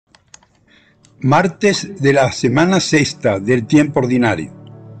Martes de la semana sexta del tiempo ordinario.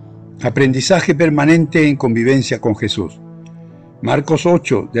 Aprendizaje permanente en convivencia con Jesús. Marcos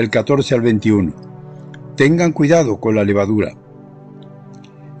 8, del 14 al 21. Tengan cuidado con la levadura.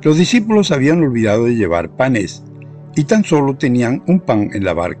 Los discípulos habían olvidado de llevar panes y tan solo tenían un pan en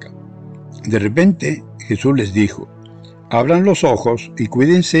la barca. De repente Jesús les dijo: abran los ojos y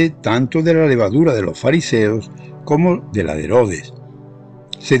cuídense tanto de la levadura de los fariseos como de la de Herodes.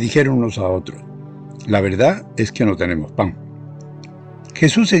 Se dijeron unos a otros: la verdad es que no tenemos pan.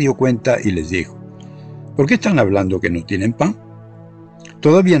 Jesús se dio cuenta y les dijo: ¿por qué están hablando que no tienen pan?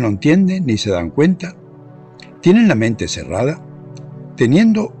 ¿Todavía no entienden ni se dan cuenta? ¿Tienen la mente cerrada?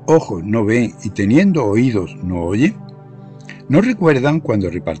 ¿Teniendo ojos no ven y teniendo oídos no oyen? ¿No recuerdan cuando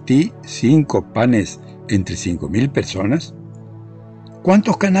repartí 5 panes entre 5,000 personas?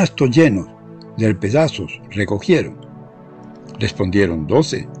 ¿Cuántos canastos llenos de pedazos recogieron? Respondieron: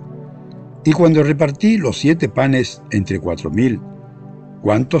 12. Y cuando repartí los 7 panes entre 4,000,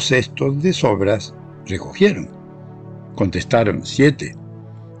 ¿cuántos cestos de sobras recogieron? Contestaron: 7.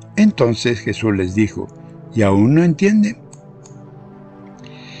 Entonces Jesús les dijo: ¿y aún no entienden?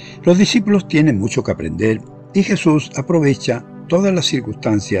 Los discípulos tienen mucho que aprender y Jesús aprovecha todas las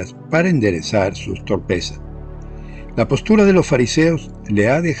circunstancias para enderezar sus torpezas. La postura de los fariseos le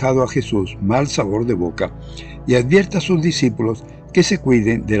ha dejado a Jesús mal sabor de boca y advierte a sus discípulos que se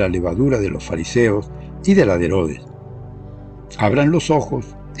cuiden de la levadura de los fariseos y de la de Herodes. Abran los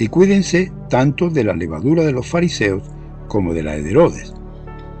ojos y cuídense tanto de la levadura de los fariseos como de la de Herodes.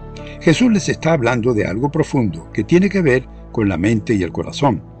 Jesús les está hablando de algo profundo que tiene que ver con la mente y el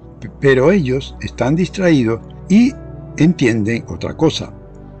corazón, pero ellos están distraídos y entienden otra cosa.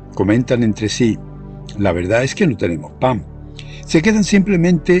 Comentan entre sí: la verdad es que no tenemos pan. Se quedan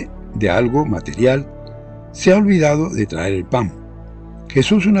simplemente de algo material. Se ha olvidado de traer el pan.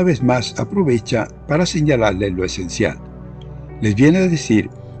 Jesús una vez más aprovecha para señalarles lo esencial. Les viene a decir: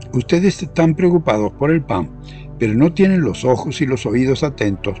 ustedes están preocupados por el pan, pero no tienen los ojos y los oídos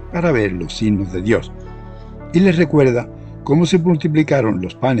atentos para ver los signos de Dios. Y les recuerda cómo se multiplicaron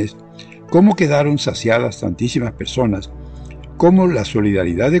los panes, cómo quedaron saciadas tantísimas personas, cómo la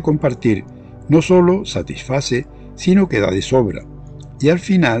solidaridad de compartir no solo satisface, sino que da de sobra. Y al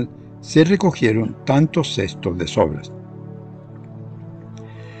final se recogieron tantos cestos de sobras.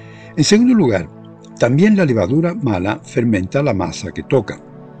 En segundo lugar, también la levadura mala fermenta la masa que toca.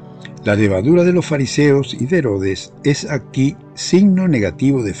 La levadura de los fariseos y de Herodes es aquí signo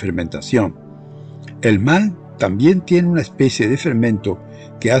negativo de fermentación. El mal también tiene una especie de fermento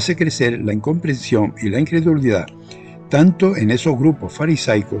que hace crecer la incomprensión y la incredulidad, tanto en esos grupos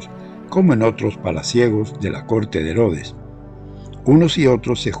farisaicos como en otros palaciegos de la corte de Herodes. Unos y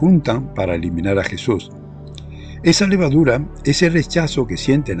otros se juntan para eliminar a Jesús. Esa levadura, ese rechazo que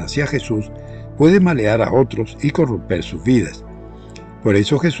sienten hacia Jesús, puede malear a otros y corromper sus vidas. Por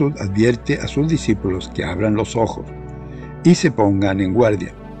eso Jesús advierte a sus discípulos que abran los ojos y se pongan en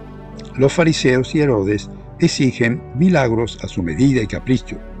guardia. Los fariseos y Herodes exigen milagros a su medida y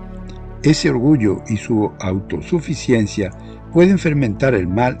capricho. Ese orgullo y su autosuficiencia pueden fermentar el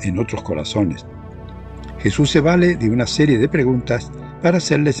mal en otros corazones. Jesús se vale de una serie de preguntas para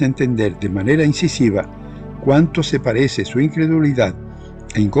hacerles entender de manera incisiva cuánto se parece su incredulidad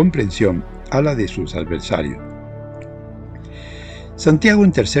e incomprensión a la de sus adversarios. Santiago,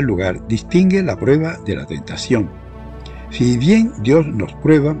 en tercer lugar, distingue la prueba de la tentación. Si bien Dios nos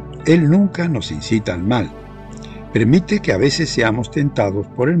prueba, Él nunca nos incita al mal. Permite que a veces seamos tentados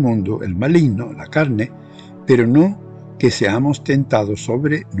por el mundo, el maligno, la carne, pero no que seamos tentados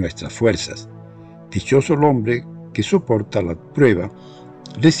sobre nuestras fuerzas. Dichoso el hombre que soporta la prueba,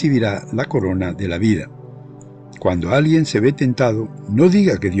 recibirá la corona de la vida. Cuando alguien se ve tentado, no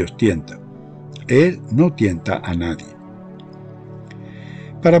diga que Dios tienta. Él no tienta a nadie.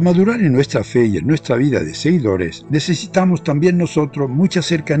 Para madurar en nuestra fe y en nuestra vida de seguidores, necesitamos también nosotros mucha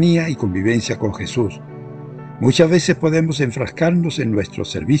cercanía y convivencia con Jesús. Muchas veces podemos enfrascarnos en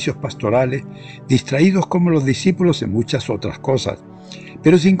nuestros servicios pastorales, distraídos como los discípulos en muchas otras cosas,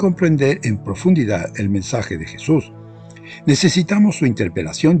 pero sin comprender en profundidad el mensaje de Jesús. Necesitamos su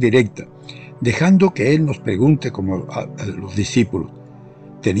interpelación directa, dejando que Él nos pregunte como a los discípulos: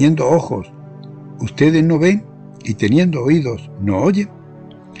 teniendo ojos, ¿ustedes no ven? Y teniendo oídos, ¿no oyen?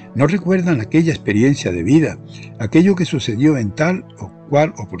 ¿No recuerdan aquella experiencia de vida, aquello que sucedió en tal o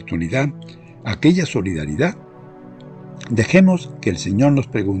cual oportunidad, aquella solidaridad? Dejemos que el Señor nos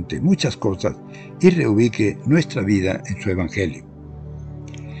pregunte muchas cosas y reubique nuestra vida en su Evangelio.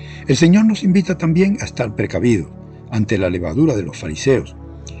 El Señor nos invita también a estar precavidos ante la levadura de los fariseos.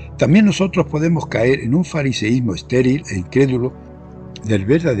 También nosotros podemos caer en un fariseísmo estéril e incrédulo del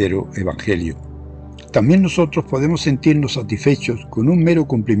verdadero Evangelio. también nosotros podemos sentirnos satisfechos con un mero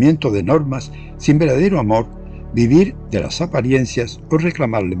cumplimiento de normas sin verdadero amor, vivir de las apariencias o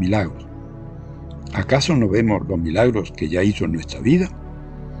reclamarle milagros. ¿Acaso no vemos los milagros que ya hizo en nuestra vida?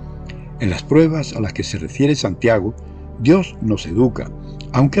 En las pruebas a las que se refiere Santiago, Dios nos educa,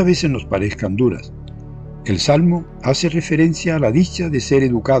 aunque a veces nos parezcan duras. El Salmo hace referencia a la dicha de ser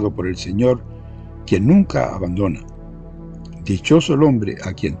educado por el Señor, quien nunca abandona. Dichoso el hombre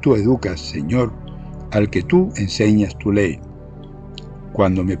a quien tú educas, Señor, al que tú enseñas tu ley.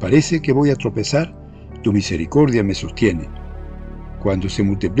 Cuando me parece que voy a tropezar, tu misericordia me sostiene. Cuando se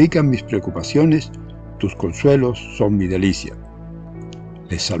multiplican mis preocupaciones, tus consuelos son mi delicia.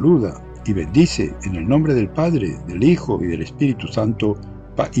 Les saluda y bendice en el nombre del Padre, del Hijo y del Espíritu Santo,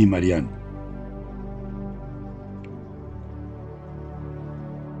 y Mariano.